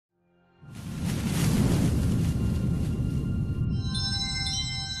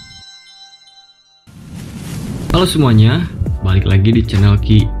Halo semuanya, balik lagi di channel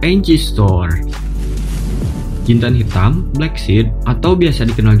Ki Enci Store. Jintan hitam, black seed, atau biasa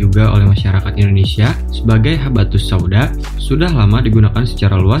dikenal juga oleh masyarakat Indonesia sebagai Habbatussauda, sudah lama digunakan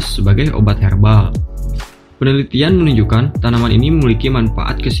secara luas sebagai obat herbal. Penelitian menunjukkan tanaman ini memiliki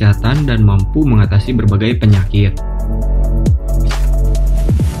manfaat kesehatan dan mampu mengatasi berbagai penyakit.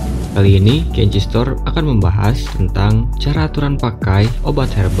 Kali ini, Ki Enci Store akan membahas tentang cara aturan pakai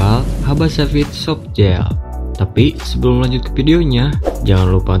obat herbal Habbazafit Softgel. Tapi sebelum lanjut ke videonya,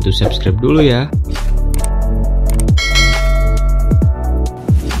 jangan lupa untuk subscribe dulu ya.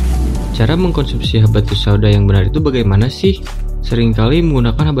 Cara mengkonsumsi Habbatussauda yang benar itu bagaimana sih? Seringkali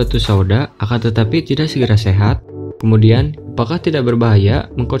menggunakan Habbatussauda akan tetapi tidak segera sehat. Kemudian, apakah tidak berbahaya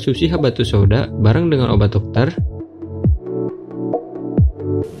mengkonsumsi Habbatussauda bareng dengan obat dokter?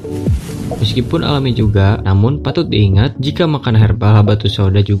 Meskipun alami juga, namun patut diingat jika makan herbal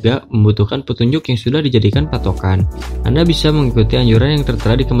Habbatussauda juga membutuhkan petunjuk yang sudah dijadikan patokan. Anda bisa mengikuti anjuran yang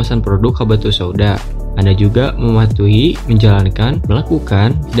tertera di kemasan produk Habbatussauda. Anda juga mematuhi, menjalankan,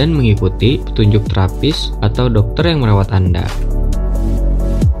 melakukan, dan mengikuti petunjuk terapis atau dokter yang merawat Anda.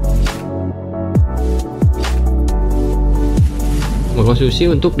 Mengkonsumsi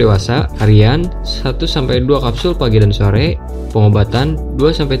untuk dewasa harian 1-2 kapsul pagi dan sore, pengobatan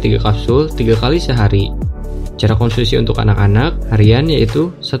 2-3 kapsul 3 kali sehari. Cara konsumsi untuk anak-anak harian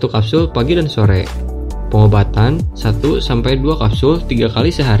yaitu 1 kapsul pagi dan sore, pengobatan 1-2 kapsul 3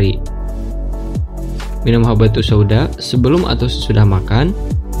 kali sehari. Minum Habbatussauda sebelum atau sesudah makan.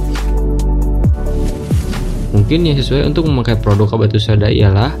 Mungkin yang sesuai untuk memakai produk Habbatussauda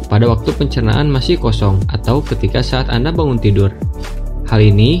ialah pada waktu pencernaan masih kosong atau ketika saat Anda bangun tidur. Hal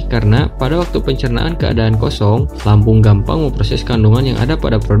ini karena pada waktu pencernaan keadaan kosong, lambung gampang memproses kandungan yang ada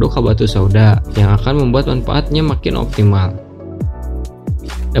pada produk Habbatussauda yang akan membuat manfaatnya makin optimal.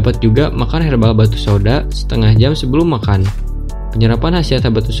 Dapat juga makan herbal Habbatussauda setengah jam sebelum makan. Penyerapan khasiat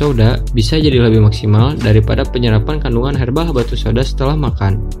Habbatussauda bisa jadi lebih maksimal daripada penyerapan kandungan herbal Habbatussauda setelah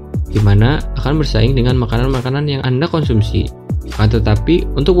makan, di mana akan bersaing dengan makanan-makanan yang Anda konsumsi. Akan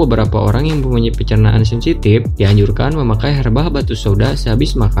tetapi, untuk beberapa orang yang mempunyai pencernaan sensitif, dianjurkan memakai herbal Habbatussauda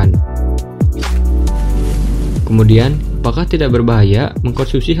sehabis makan. Kemudian, apakah tidak berbahaya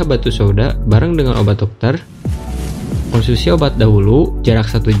mengkonsumsi Habbatussauda bareng dengan obat dokter? Konsumsi obat dahulu, jarak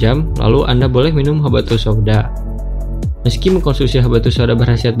 1 jam, lalu Anda boleh minum Habbatussauda. Meski mengkonsumsi Habbatussauda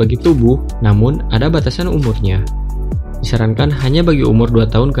berkhasiat bagi tubuh, namun ada batasan umurnya. Disarankan hanya bagi umur 2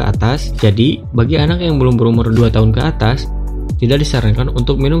 tahun ke atas, jadi bagi anak yang belum berumur 2 tahun ke atas, tidak disarankan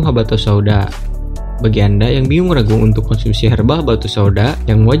untuk minum Habbatussauda. Bagi Anda yang bingung ragu untuk konsumsi herbal Habbatussauda,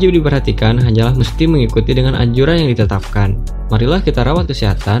 yang wajib diperhatikan hanyalah mesti mengikuti dengan anjuran yang ditetapkan. Marilah kita rawat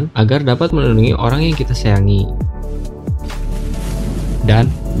kesehatan agar dapat melindungi orang yang kita sayangi. Dan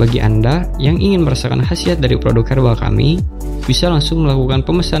bagi Anda yang ingin merasakan khasiat dari produk herbal kami, bisa langsung melakukan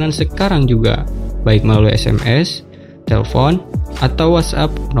pemesanan sekarang juga, baik melalui SMS, telepon, atau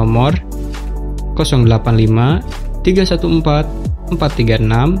WhatsApp nomor 085 314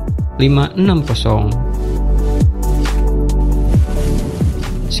 436 560.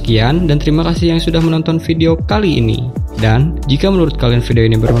 Sekian dan terima kasih yang sudah menonton video kali ini. Dan jika menurut kalian video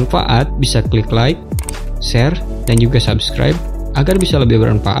ini bermanfaat, bisa klik like, share, dan juga subscribe agar bisa lebih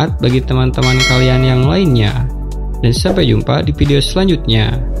bermanfaat bagi teman-teman kalian yang lainnya. Dan sampai jumpa di video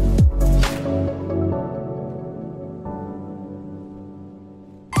selanjutnya.